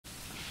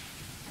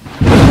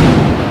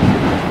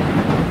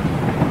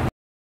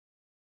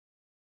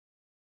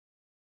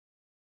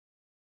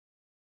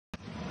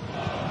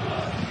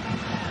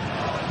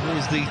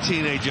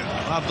teenager,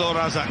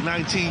 Abdulrazaq,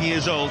 19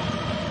 years old,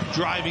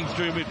 driving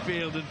through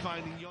midfield and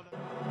finding your...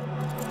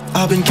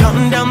 I've been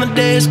counting down the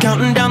days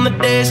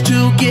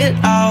to get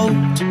out.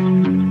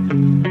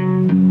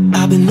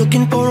 I've been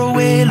looking for a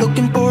way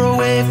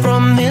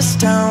from this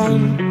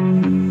town.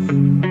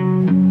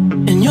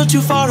 And you're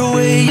too far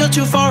away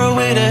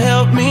to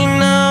help me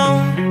now.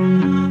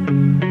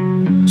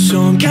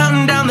 So I'm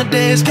counting down the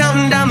days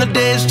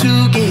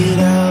to get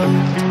out.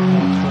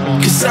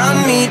 'Cause I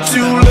need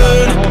to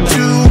learn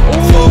to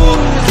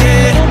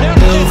forget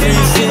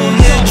everything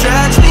that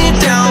drags me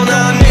down. I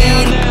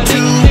need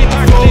to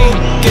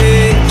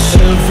forget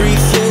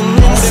everything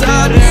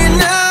inside me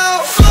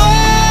now.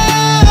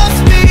 Full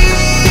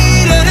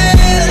speed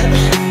ahead,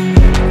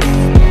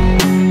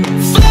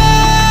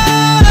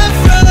 far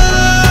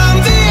from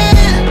the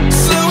end.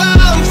 So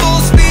I'm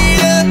full speed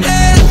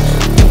ahead.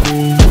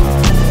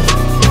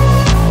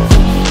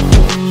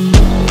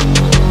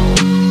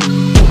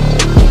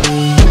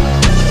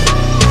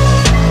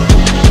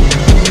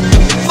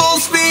 Full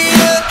speed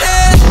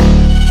ahead.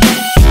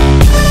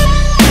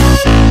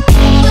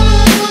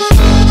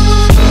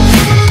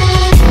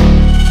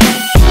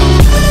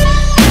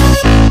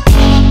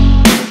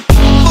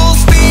 Full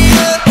speed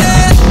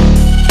ahead.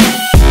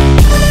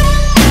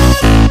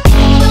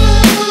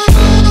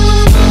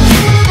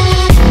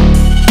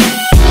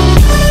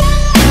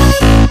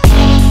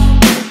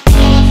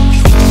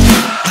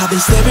 I've been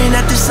staring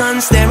at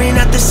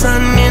the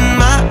sun in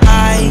my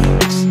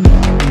eyes.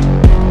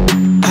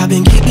 I've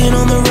been keeping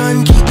on the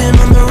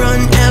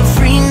run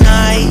every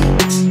night.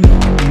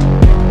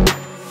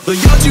 But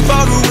you're too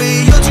far away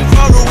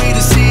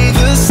to see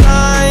the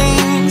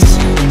signs.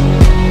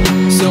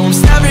 So I'm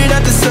staring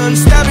at the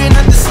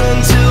sun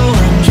till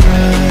I'm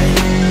dry.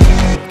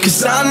 'Cause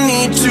I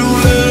need to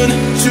learn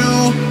to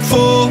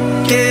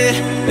forget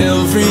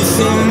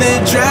everything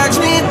that drags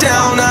me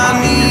down. I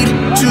need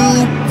to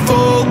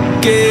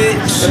forget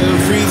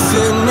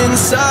everything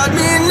inside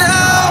me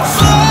now.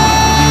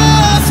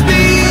 Full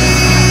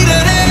speed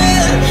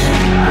ahead,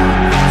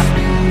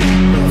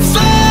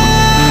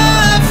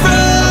 far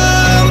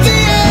from the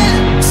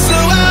end. So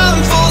I'm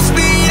full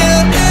speed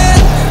ahead.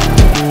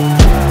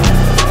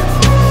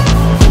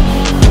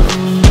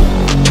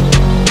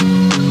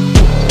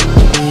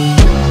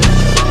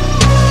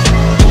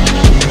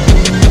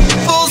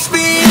 Full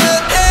speed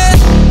ahead.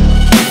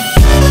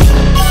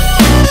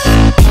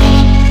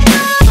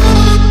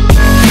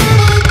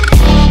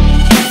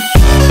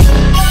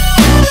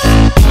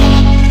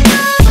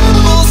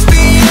 Full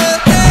speed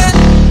ahead.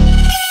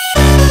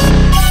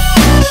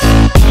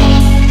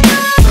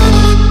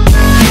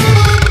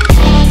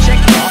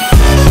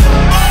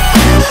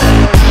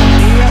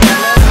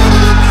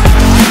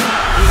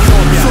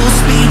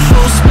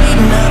 Full speed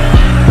now.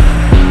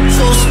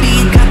 Full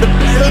speed, got the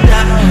pedal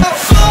down.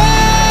 Full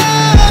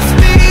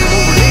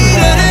speed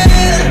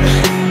ahead,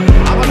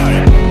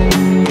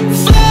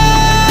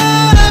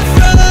 far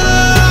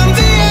from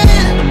the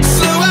end.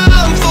 So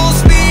I'm full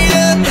speed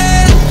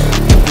ahead.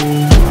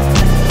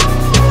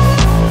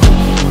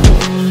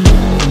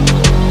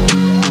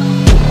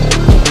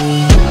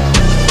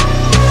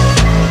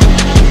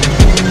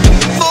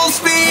 Full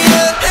speed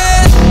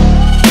ahead.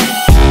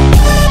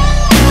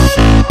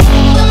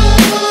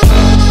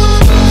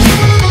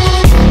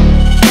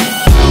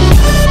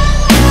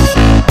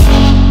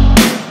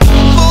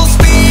 Full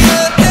speed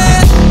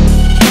ahead.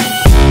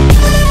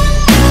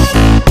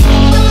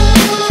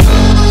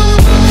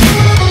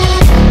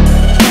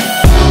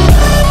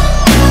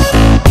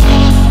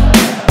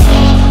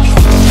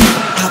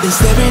 I've been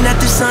staring at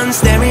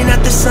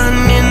the sun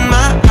in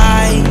my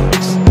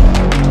eyes.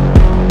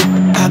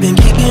 I've been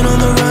keeping on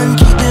the run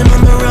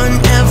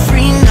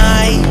every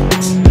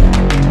night.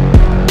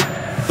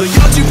 But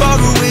you're too far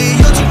away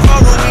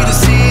to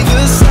see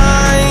the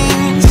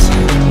signs.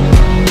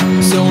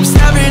 So I'm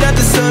staring at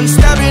the sun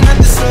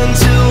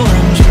till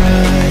I'm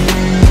dry.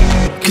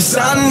 'Cause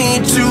I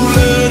need to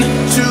learn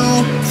to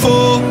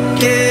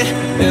forget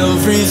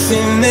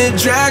everything that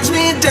drags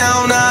me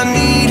down. I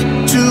need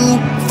to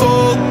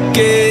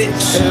forget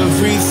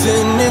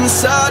everything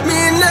inside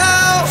me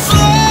now.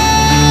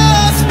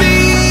 Full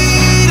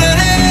speed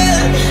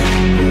ahead,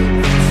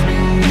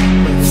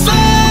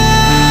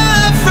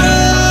 far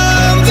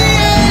from the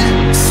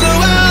end. So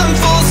I'm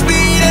full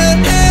speed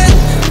ahead.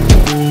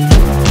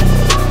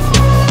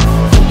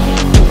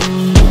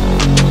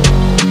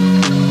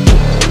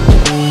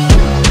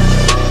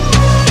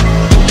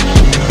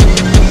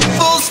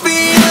 Full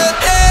speed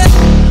ahead.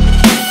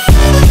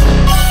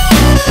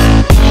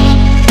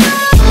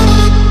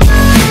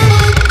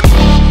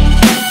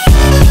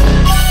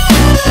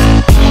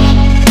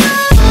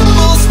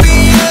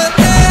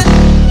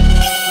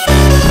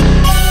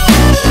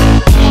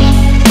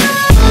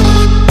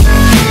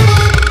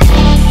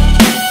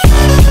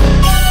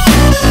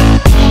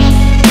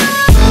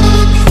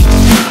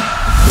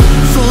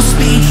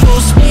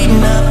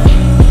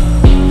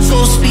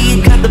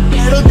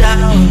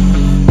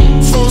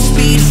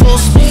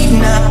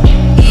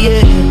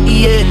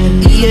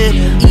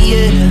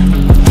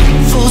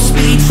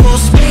 Full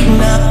speed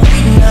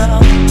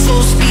now.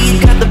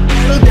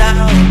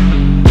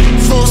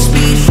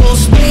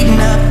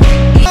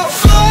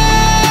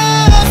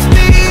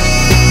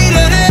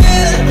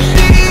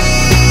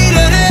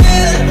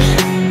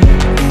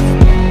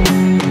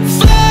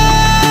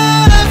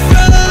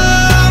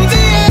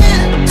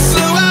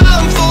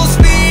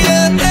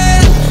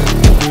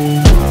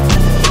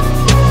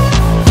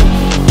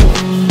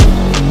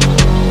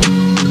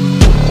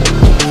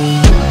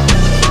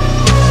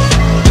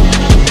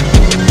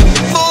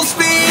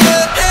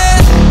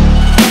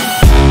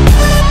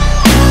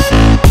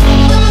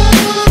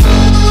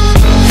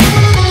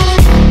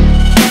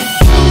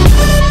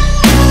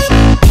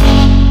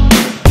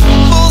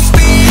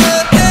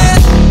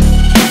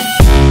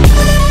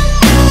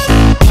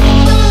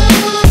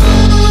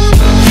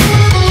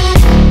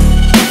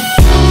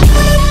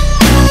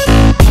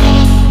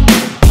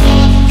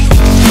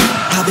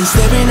 been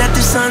staring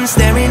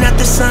at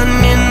the sun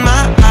in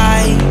my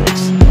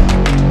eyes.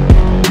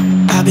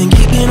 I've been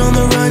keeping on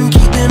the run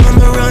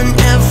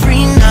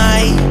every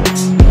night.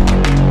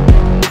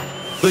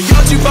 But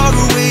you're too far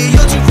away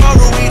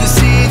to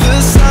see the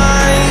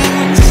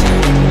signs.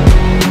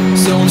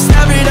 So I'm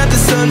staring at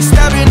the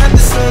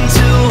sun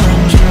till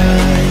I'm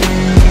dry.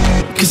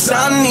 'Cause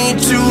I need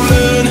to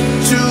learn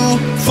to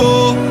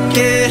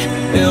forget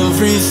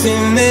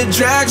everything that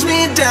drags me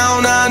down.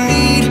 I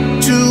need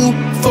to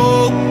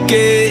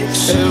forget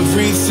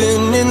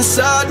everything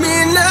inside me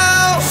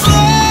now.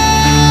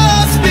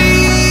 Full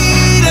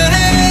speed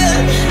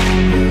ahead,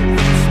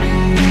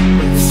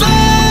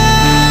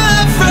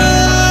 far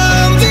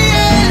from the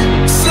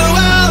end. So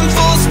I'm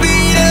full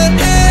speed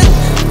ahead.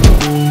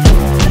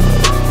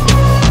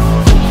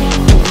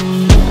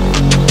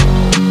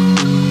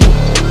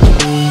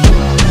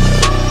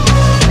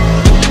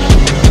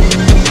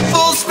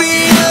 Full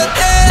speed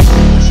ahead.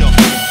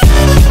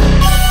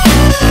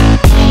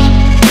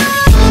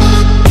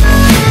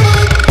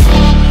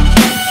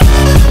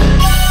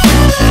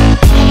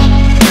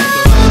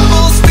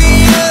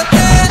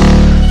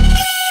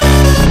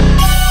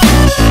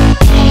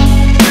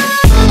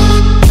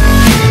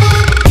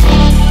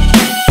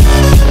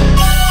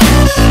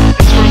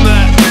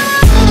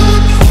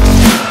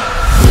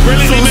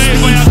 Brilliantly made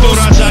by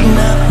Abdulrazaq.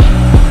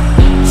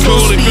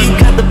 Full speed,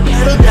 got the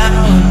pedal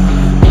down.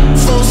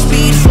 Full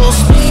speed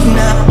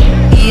now.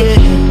 Yeah,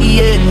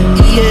 yeah,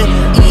 yeah,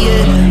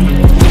 yeah.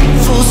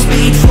 Full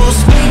speed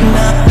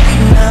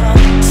now.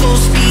 Full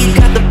speed,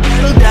 got the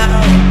pedal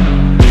down.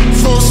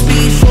 Full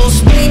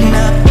speed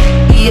now.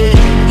 Yeah,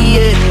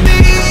 yeah.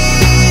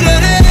 Speed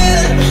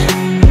ahead,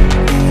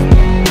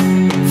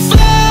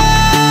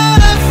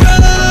 far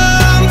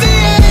from the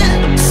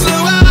end. So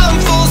I'm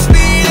full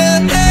speed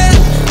ahead.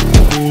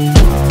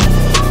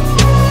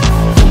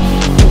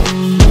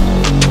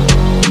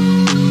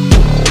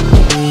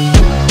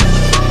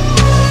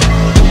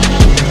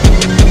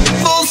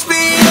 Full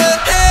speed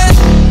ahead.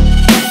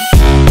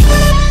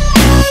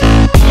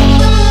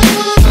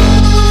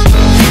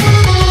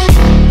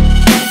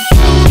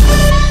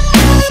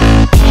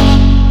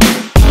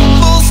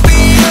 Full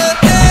speed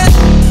ahead.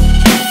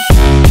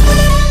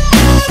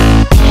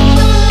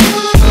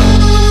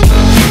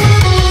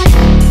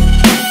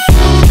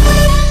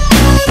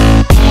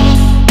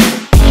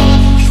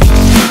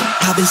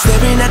 I've been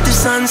staring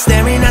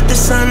at the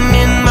sun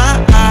in my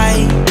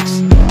eyes.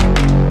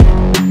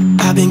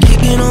 I've been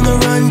keeping on the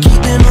run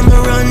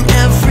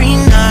every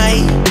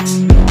night.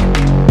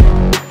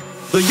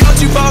 But you're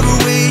too far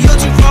away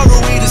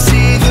to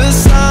see the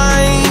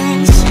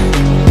signs.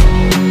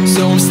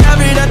 So I'm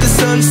staring at the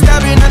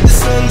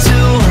sun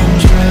till I'm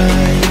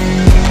dry.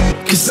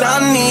 'Cause I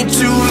need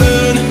to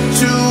learn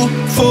to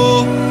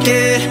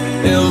forget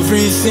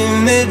everything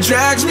that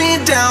drags me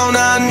down.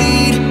 I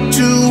need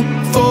to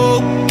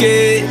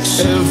forget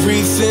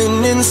everything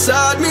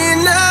inside me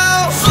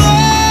now.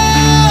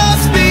 Full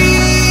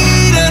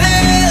speed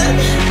ahead,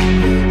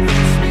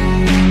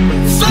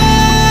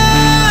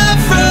 far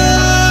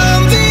from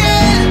the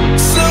end.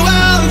 So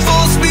I'm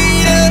full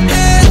speed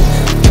ahead.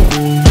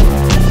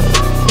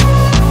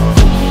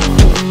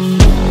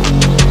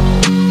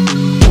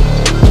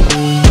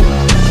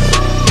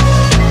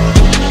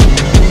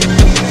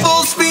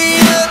 Full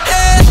speed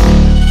ahead.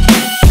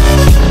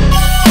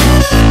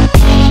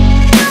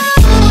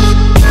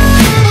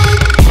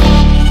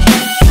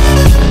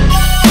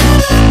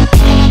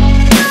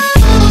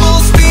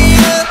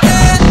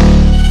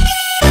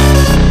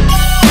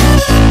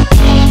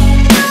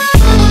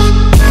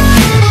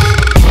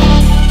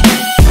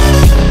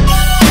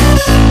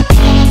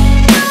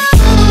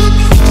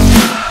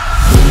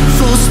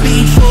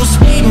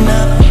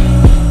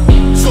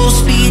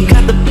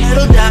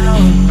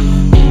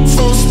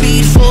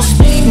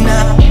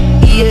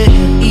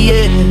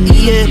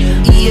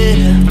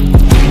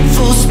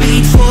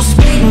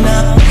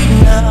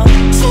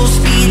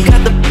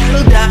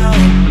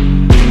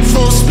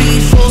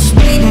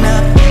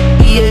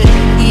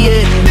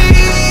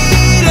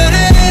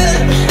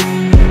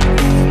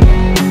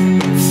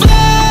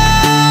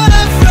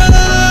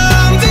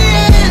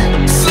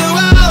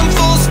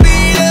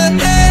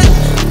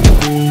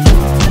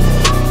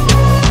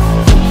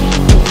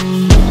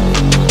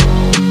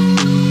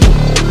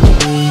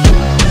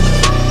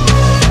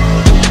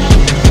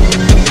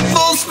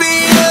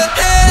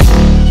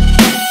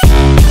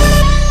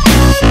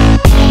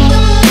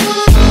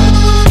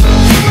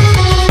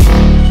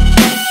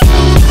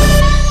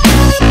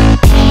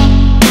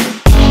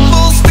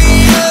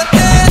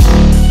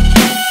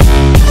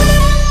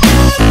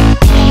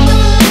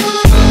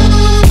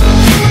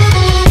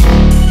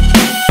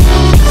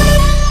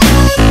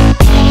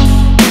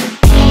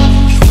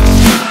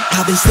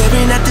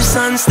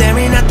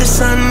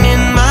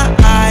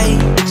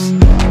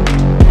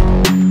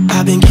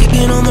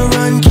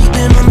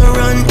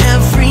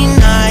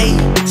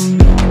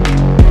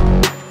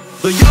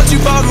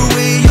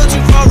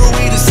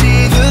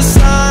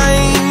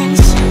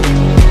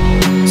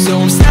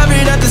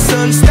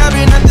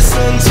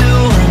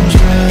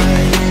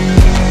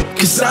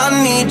 'Cause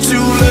I need to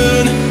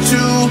learn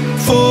to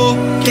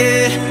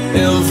forget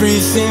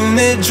everything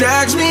that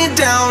drags me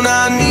down.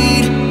 I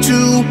need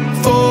to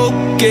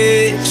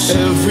forget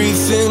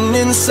everything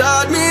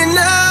inside me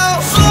now.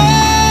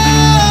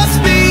 Full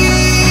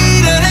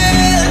speed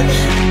ahead,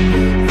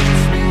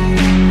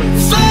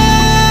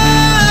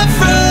 far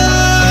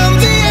from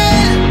the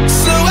end,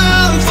 so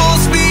I'm full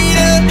speed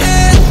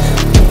ahead.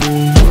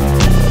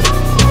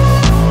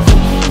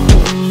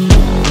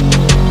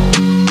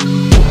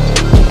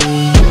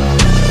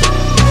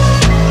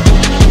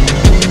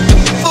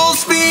 Full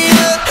speed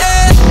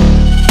ahead.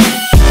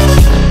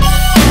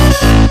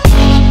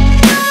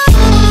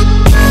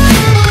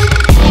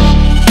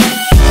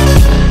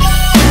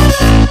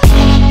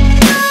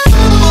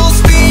 Full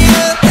speed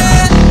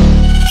ahead.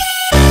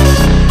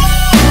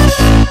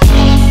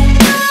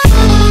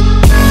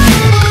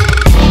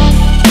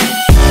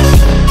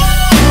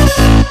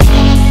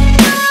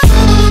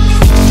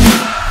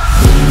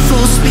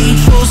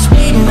 Full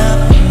speed now.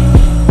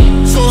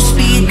 Full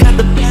speed, got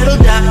the pedal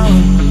down.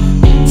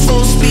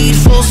 Full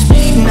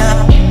speed now.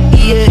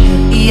 Yeah,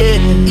 yeah,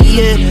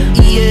 yeah,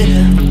 yeah.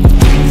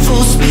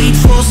 Full speed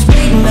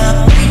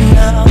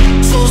now.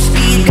 Full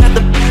speed, got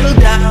the pedal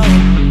down.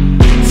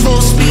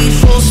 Full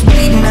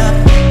speed now.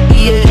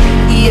 Yeah,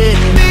 yeah.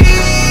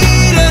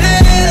 Speed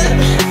ahead,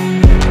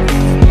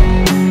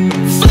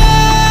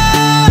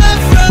 far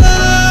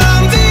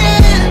from the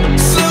end,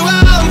 so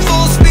I'm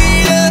full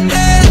speed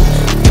ahead.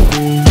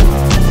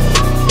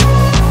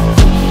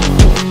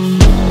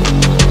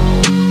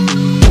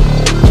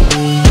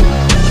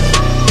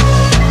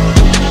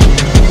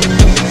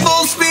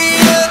 Full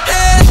speed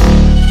ahead.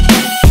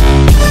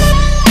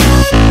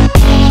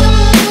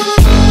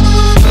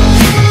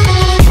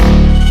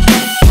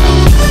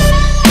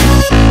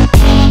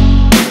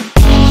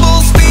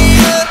 Full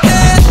speed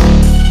ahead.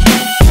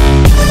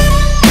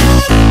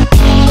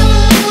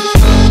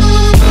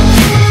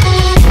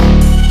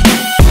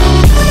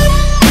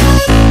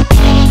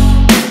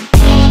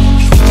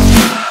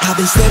 I've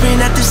been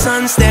staring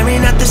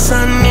at the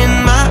sun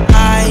in my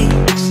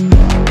eyes.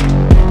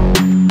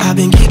 I've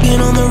been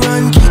keeping on the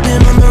run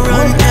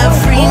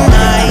every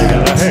night.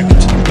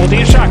 Högt mot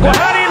Ishaq och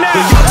här inne!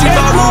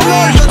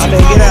 Han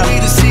lägger den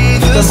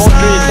lite bort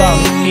i ytan.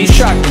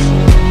 Ishaq.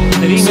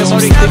 Det är ingen som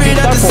riktigt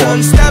tittar på.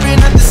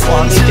 Och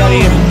han nickar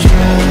in.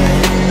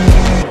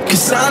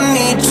 'Cause I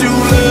need to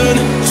learn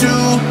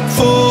to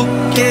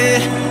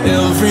forget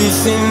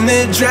everything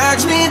that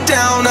drags me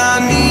down. I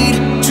need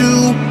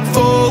to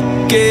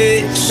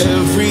forget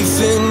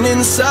everything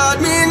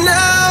inside me